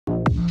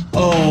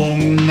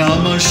Om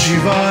Namah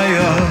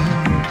Shivaya,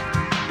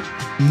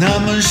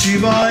 Namah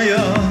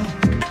Shivaya,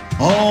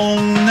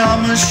 Om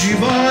Namah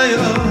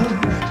Shivaya,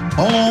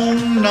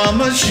 Om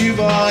Namah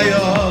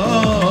Shivaya,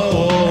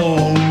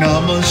 Om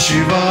Namah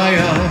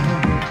Shivaya,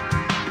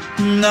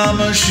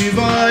 Namah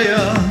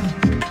Shivaya,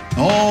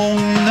 Om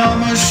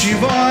Namah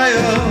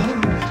Shivaya,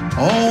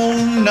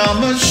 Om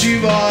Namah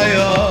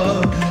Shivaya,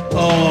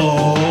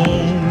 Om.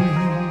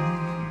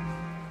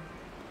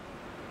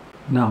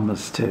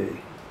 Namaste.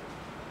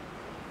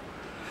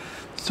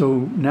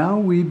 So now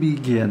we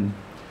begin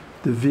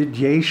the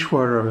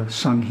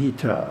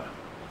Vidyeśvara-saṁhitā,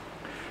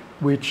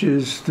 which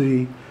is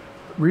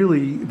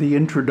really the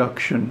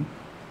introduction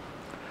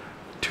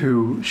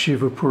to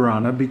Shiva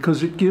Purana,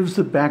 because it gives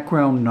the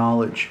background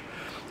knowledge,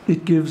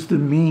 it gives the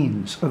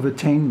means of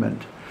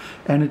attainment,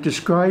 and it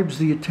describes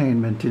the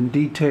attainment in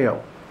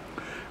detail,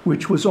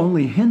 which was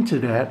only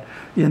hinted at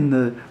in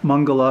the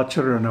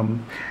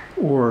mangalācāranam,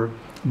 or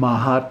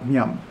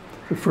Mahatmyam,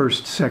 the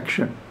first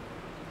section.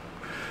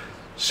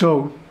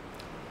 So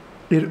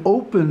it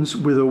opens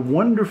with a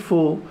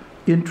wonderful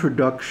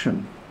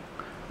introduction,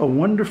 a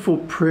wonderful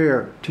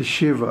prayer to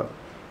Shiva,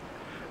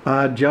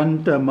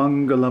 Ajanta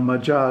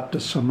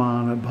Mangalamajata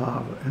Samana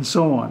Bhava, and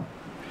so on.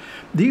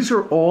 These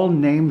are all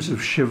names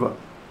of Shiva,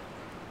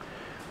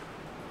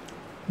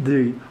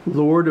 the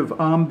Lord of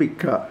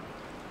Ambika,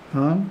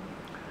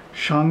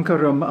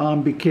 Shankaram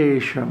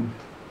Ambikesham,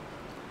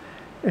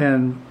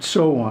 and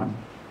so on.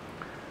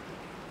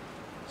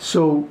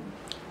 So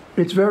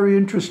it's very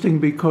interesting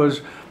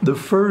because the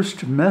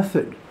first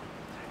method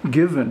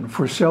given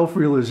for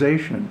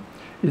self-realization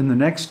in the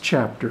next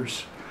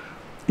chapters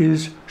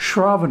is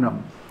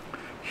śravanam,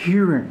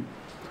 hearing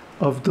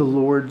of the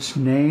Lord's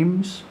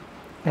names,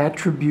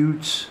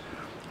 attributes,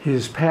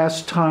 his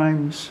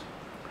pastimes,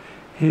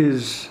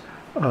 his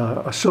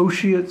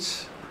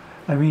associates,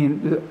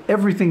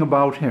 everything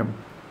about him.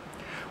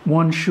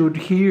 One should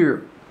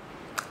hear,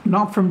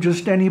 not from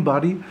just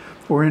anybody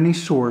or any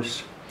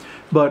source,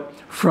 but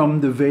from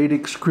the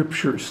Vedic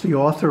scriptures, the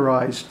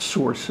authorized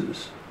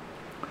sources.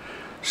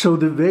 So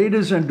the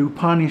Vedas and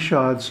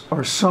Upanishads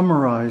are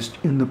summarized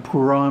in the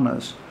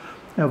Puranas.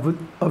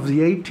 Of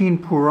the 18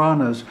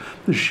 Puranas,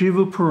 the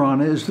Shiva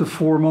Purana is the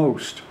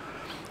foremost,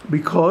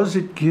 because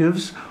it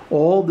gives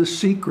all the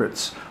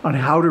secrets on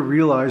how to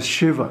realize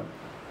Shiva.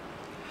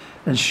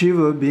 And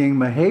Shiva, being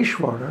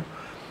Maheshwara,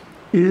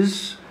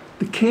 is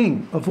the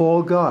king of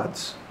all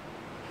gods.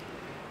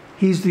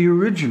 He's the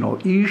original,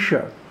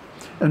 Isha,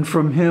 and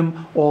from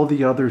him all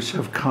the others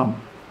have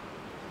come.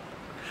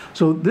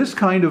 So this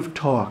kind of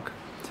talk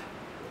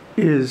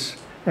is,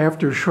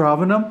 after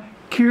Śravanam,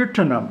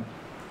 Kirtanam,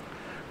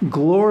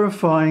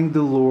 glorifying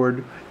the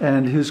Lord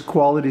and his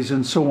qualities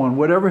and so on,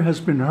 whatever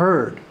has been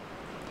heard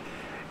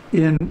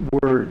in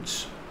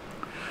words.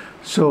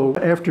 So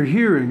after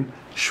hearing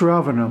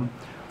Śravanam,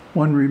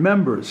 one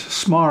remembers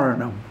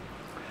Smaranam,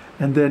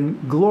 and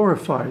then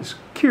glorifies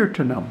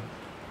Kirtanam.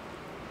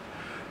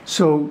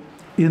 So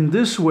in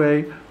this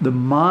way, the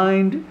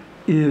mind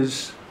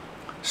is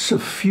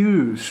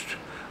suffused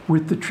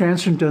with the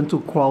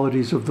transcendental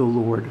qualities of the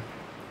Lord.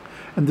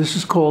 And this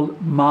is called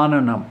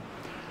mananam,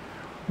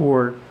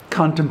 or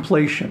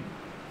contemplation.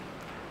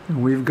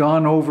 And we've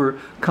gone over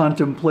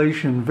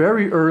contemplation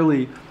very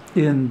early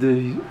in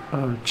the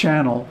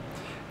channel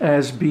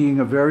as being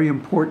a very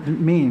important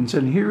means,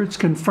 and here it's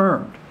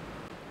confirmed.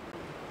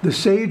 The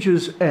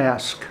sages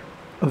ask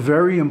a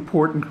very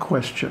important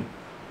question,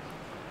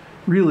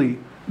 really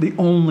the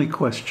only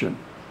question.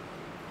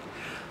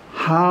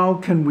 How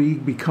can we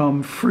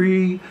become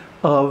free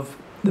of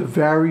the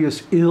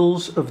various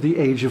ills of the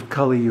age of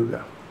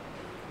Kaliyuga?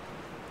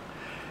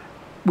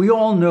 We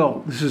all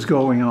know this is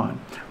going on.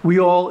 We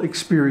all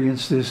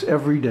experience this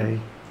every day.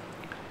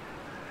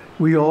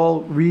 We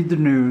all read the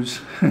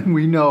news and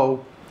we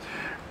know,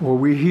 or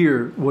we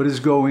hear what is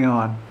going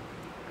on.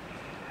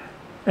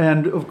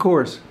 And of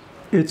course,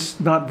 it's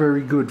not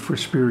very good for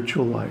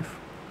spiritual life.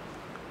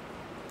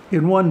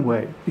 In one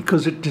way,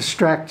 because it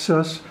distracts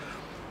us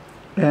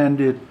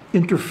and it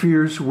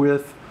interferes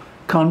with,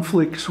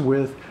 conflicts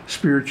with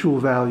spiritual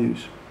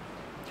values.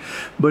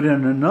 But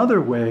in another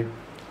way,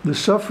 the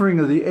suffering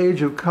of the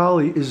age of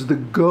Kali is the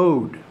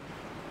goad,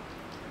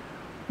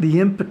 the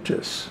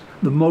impetus,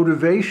 the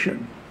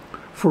motivation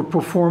for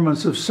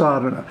performance of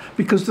sadhana,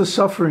 because the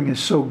suffering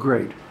is so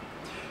great.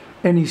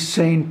 Any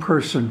sane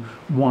person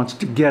wants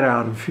to get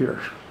out of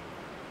here.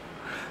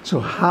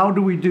 So how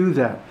do we do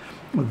that?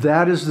 Well,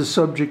 that is the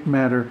subject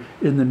matter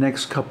in the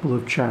next couple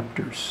of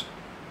chapters.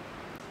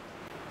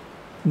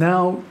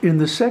 Now, in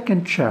the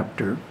second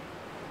chapter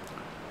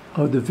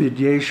of the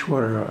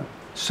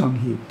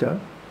Vidyeśvara-saṁhitā,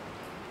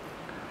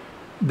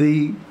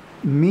 the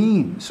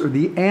means or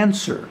the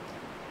answer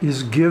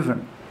is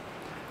given.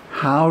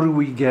 How do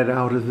we get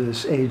out of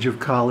this age of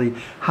Kali?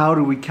 How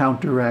do we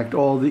counteract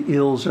all the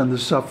ills and the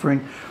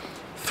suffering?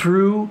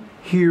 Through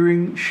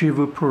hearing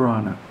Shiva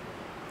Purana.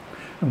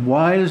 And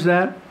why is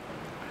that?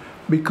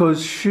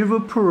 Because Shiva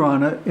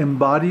Purana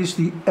embodies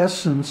the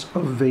essence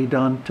of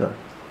Vedanta.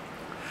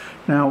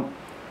 Now,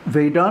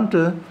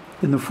 Vedanta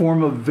in the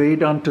form of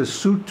Vedanta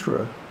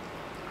Sutra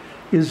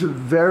is a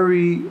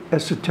very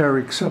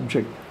esoteric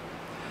subject.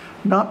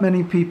 Not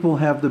many people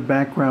have the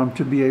background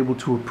to be able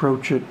to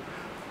approach it,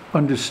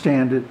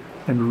 understand it,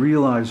 and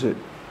realize it.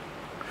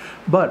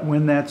 But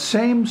when that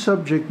same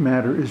subject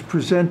matter is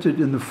presented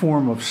in the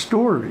form of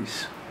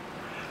stories,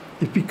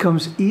 it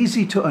becomes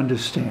easy to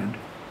understand,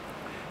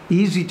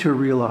 easy to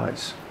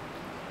realize,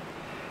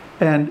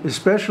 and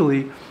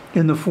especially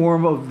in the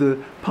form of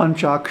the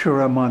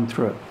Panchakshara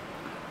mantra,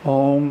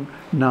 Om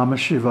Namah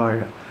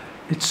Shivaya.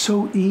 It's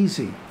so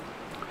easy.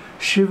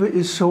 Shiva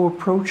is so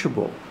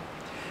approachable,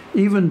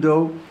 even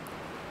though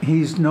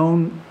he's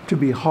known to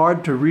be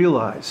hard to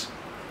realize.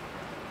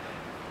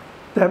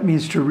 That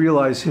means to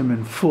realize him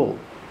in full.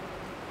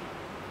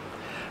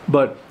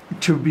 But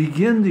to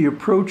begin the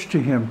approach to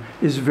him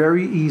is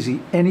very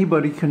easy.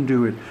 Anybody can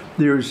do it.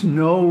 There's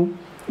no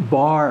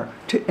bar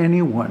to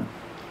anyone.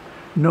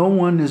 No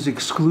one is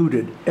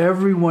excluded.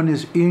 Everyone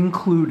is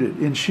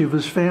included in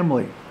Shiva's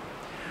family.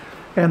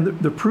 And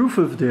the proof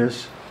of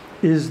this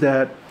is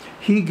that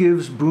he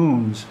gives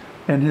boons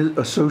and his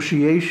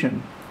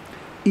association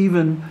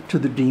even to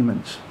the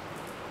demons.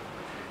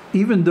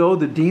 Even though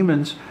the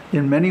demons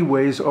in many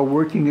ways are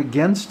working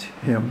against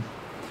him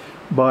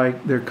by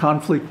their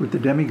conflict with the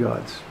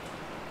demigods.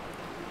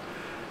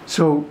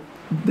 So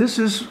this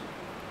is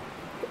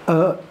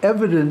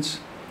evidence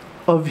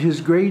of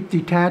his great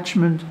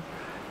detachment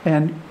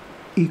and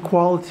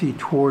equality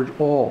toward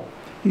all.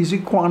 He's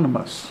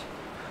equanimous,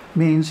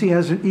 means he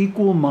has an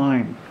equal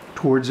mind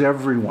towards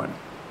everyone.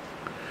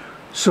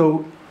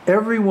 So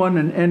everyone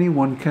and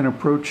anyone can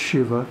approach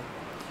Shiva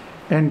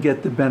and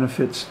get the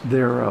benefits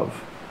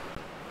thereof.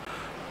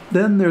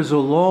 Then there's a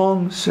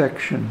long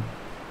section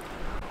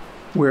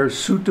where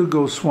Sūta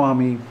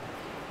Gosvāmī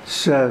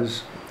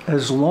says,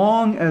 as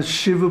long as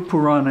Shiva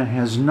Purana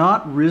has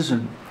not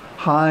risen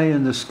high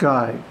in the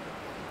sky,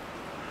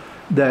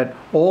 that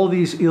all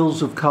these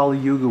ills of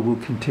Kaliyuga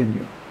will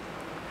continue.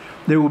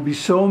 There will be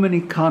so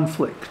many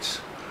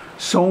conflicts,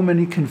 so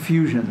many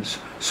confusions,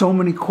 so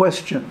many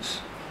questions,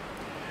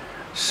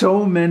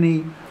 so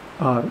many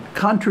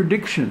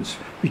contradictions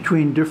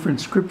between different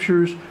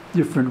scriptures,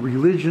 different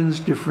religions,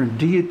 different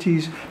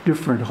deities,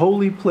 different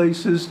holy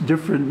places,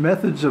 different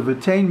methods of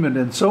attainment,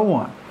 and so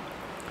on.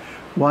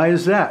 Why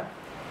is that?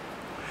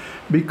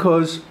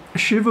 Because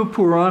Shiva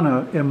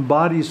Purana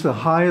embodies the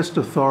highest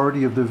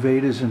authority of the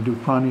Vedas and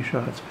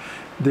Upanishads.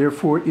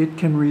 Therefore, it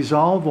can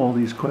resolve all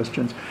these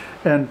questions.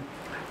 And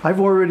I've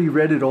already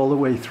read it all the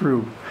way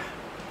through.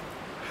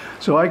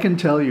 So I can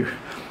tell you,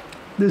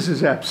 this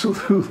is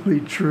absolutely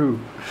true.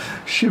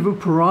 Shiva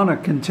Purana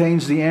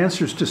contains the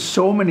answers to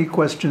so many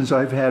questions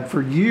I've had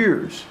for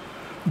years,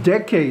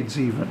 decades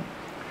even,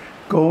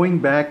 going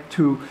back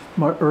to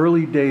my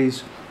early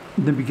days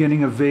in the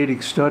beginning of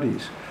Vedic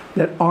studies,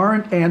 that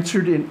aren't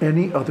answered in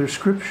any other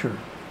scripture.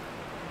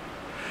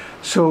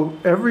 So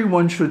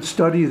everyone should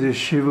study this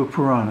Shiva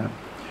Purana,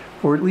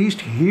 or at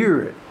least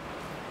hear it.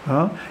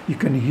 You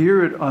can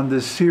hear it on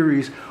this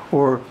series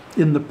or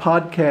in the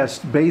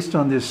podcast based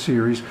on this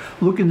series.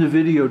 Look in the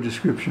video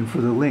description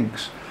for the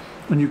links.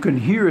 And you can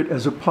hear it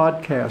as a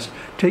podcast.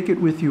 Take it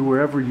with you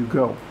wherever you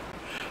go.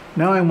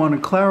 Now I want to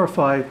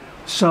clarify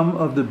some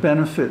of the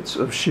benefits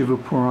of Shiva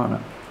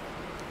Purana.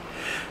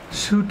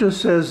 Sūta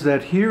says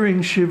that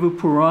hearing Shiva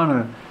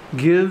Purana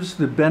gives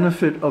the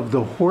benefit of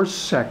the horse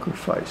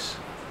sacrifice.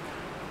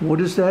 What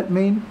does that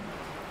mean?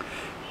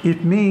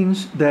 It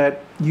means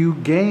that you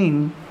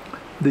gain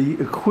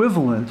the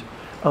equivalent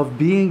of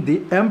being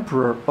the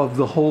emperor of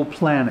the whole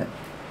planet.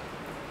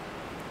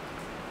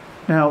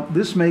 Now,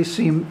 this may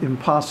seem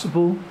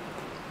impossible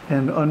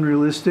and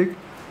unrealistic,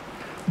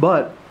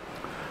 but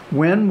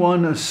when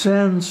one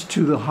ascends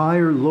to the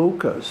higher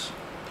lokas,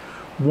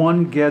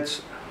 one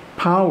gets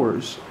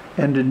powers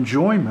and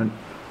enjoyment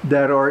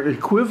that are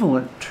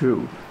equivalent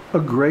to a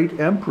great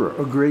emperor,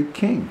 a great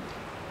king,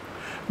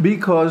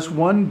 because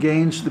one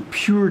gains the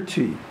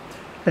purity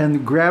and the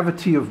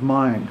gravity of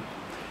mind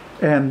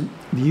and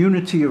the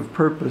unity of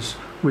purpose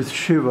with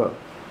Shiva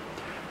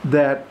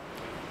that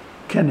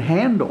can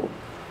handle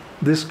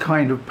this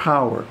kind of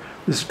power,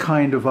 this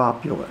kind of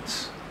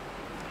opulence.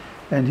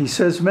 And he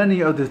says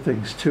many other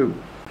things too,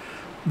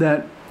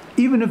 that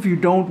even if you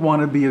don't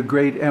want to be a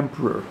great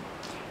emperor,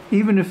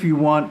 even if you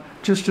want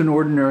just an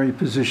ordinary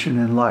position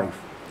in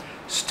life,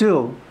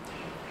 still,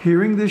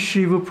 hearing this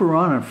Shiva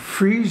Purana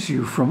frees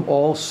you from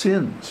all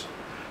sins.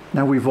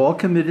 Now, we've all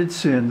committed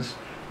sins,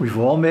 we've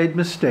all made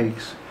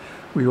mistakes,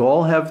 we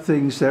all have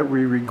things that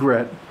we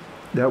regret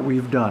that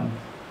we've done.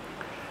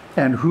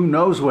 And who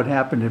knows what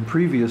happened in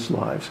previous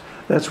lives.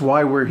 That's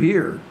why we're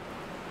here,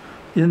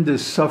 in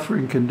this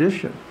suffering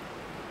condition.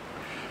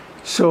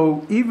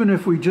 So even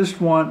if we just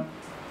want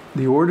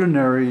the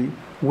ordinary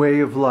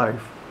way of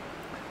life,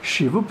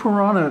 Shiva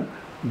Purana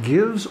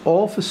gives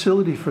all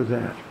facility for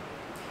that.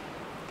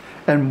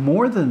 And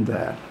more than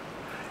that,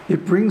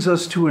 it brings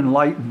us to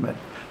enlightenment.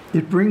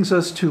 It brings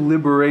us to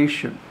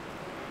liberation.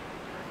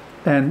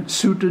 And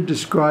Sūta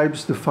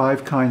describes the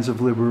 5 kinds of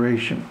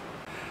liberation.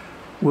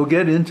 We'll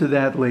get into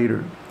that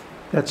later.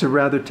 That's a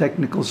rather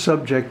technical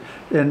subject,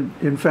 and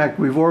in fact,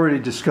 we've already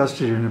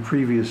discussed it in a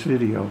previous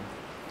video.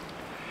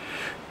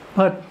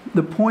 But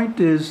the point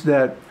is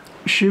that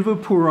Shiva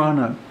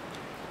Purana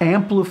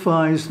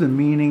amplifies the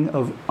meaning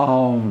of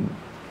Aum.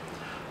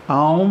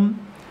 Aum,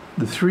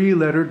 the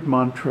three-lettered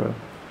mantra,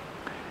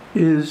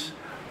 is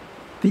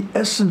the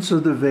essence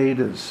of the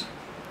Vedas.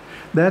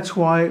 That's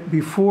why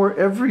before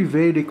every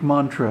Vedic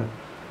mantra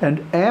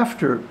and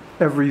after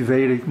every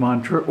Vedic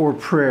mantra or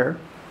prayer,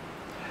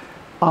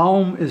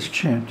 Aum is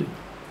chanted.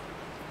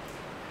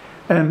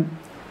 And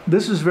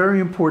this is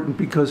very important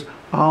because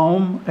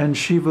Aum and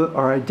Shiva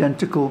are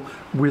identical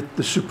with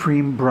the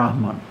Supreme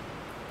Brahman.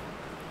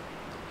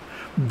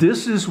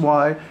 This is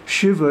why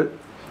Shiva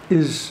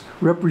is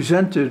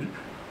represented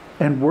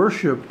and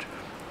worshipped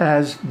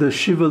as the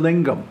Shiva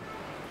Lingam,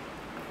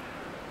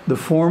 the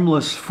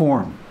formless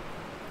form,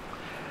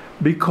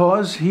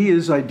 because he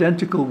is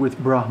identical with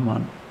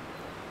Brahman.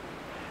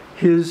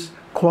 His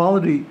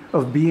quality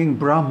of being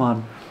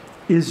Brahman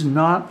is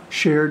not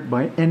shared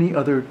by any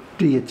other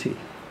deity.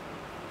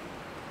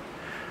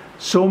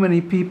 So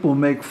many people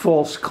make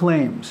false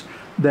claims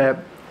that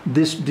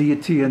this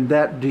deity and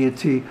that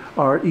deity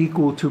are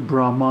equal to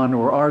Brahman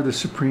or are the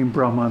Supreme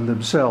Brahman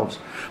themselves.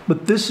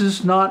 But this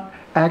is not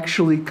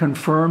actually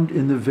confirmed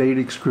in the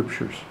Vedic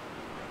scriptures.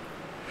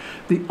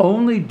 The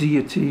only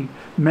deity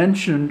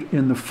mentioned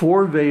in the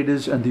four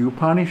Vedas and the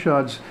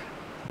Upanishads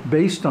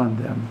based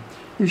on them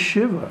is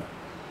Shiva.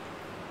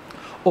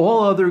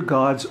 All other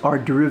gods are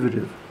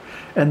derivative,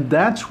 and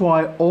that's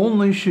why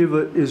only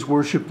Shiva is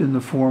worshipped in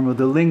the form of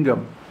the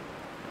lingam,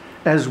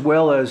 as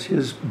well as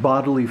his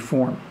bodily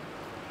form.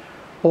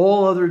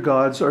 All other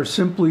gods are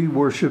simply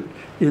worshipped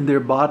in their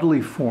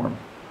bodily form.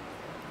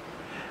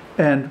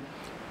 And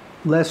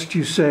lest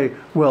you say,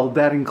 well,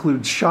 that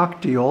includes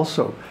Shakti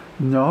also.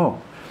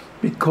 No,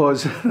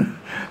 because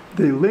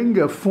the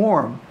linga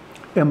form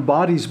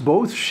embodies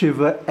both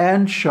Shiva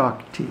and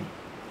Shakti.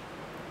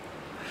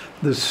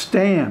 The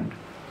stand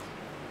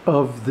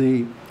of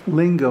the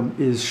lingam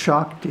is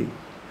Shakti,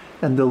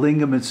 and the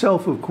lingam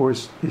itself, of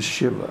course, is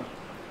Shiva.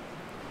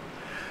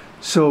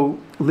 So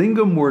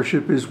lingam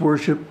worship is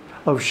worship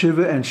of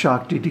Shiva and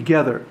Shakti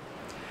together.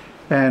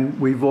 And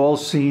we've all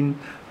seen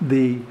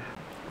the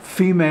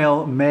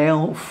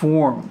female-male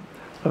form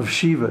of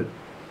Shiva,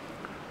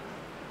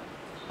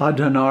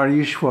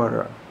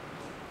 Ardhanarishvara.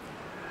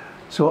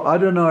 So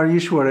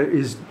Ardhanarishvara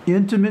is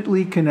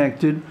intimately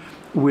connected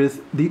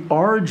with the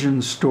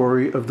origin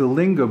story of the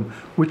lingam,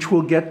 which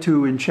we'll get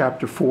to in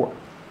chapter 4.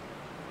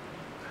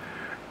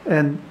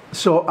 And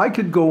so I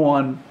could go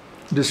on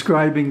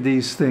describing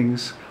these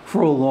things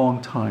for a long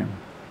time.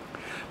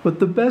 But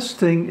the best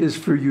thing is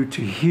for you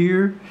to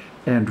hear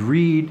and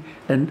read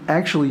and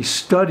actually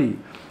study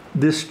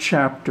this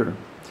chapter,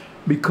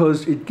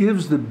 because it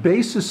gives the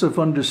basis of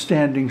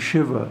understanding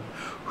Shiva,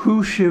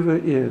 who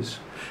Shiva is,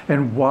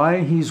 and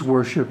why he's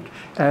worshipped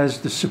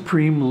as the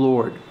Supreme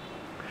Lord.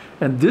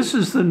 And this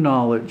is the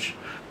knowledge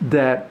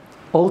that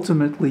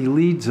ultimately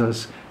leads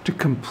us to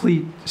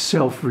complete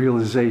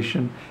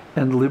self-realization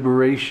and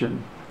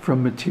liberation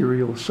from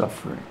material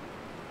suffering.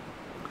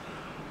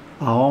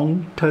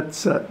 Aum Tat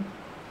Sat.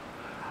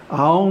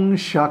 Aum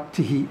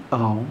Shakti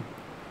Aum.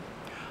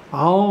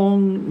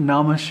 Aum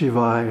Namah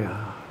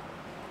Shivaya.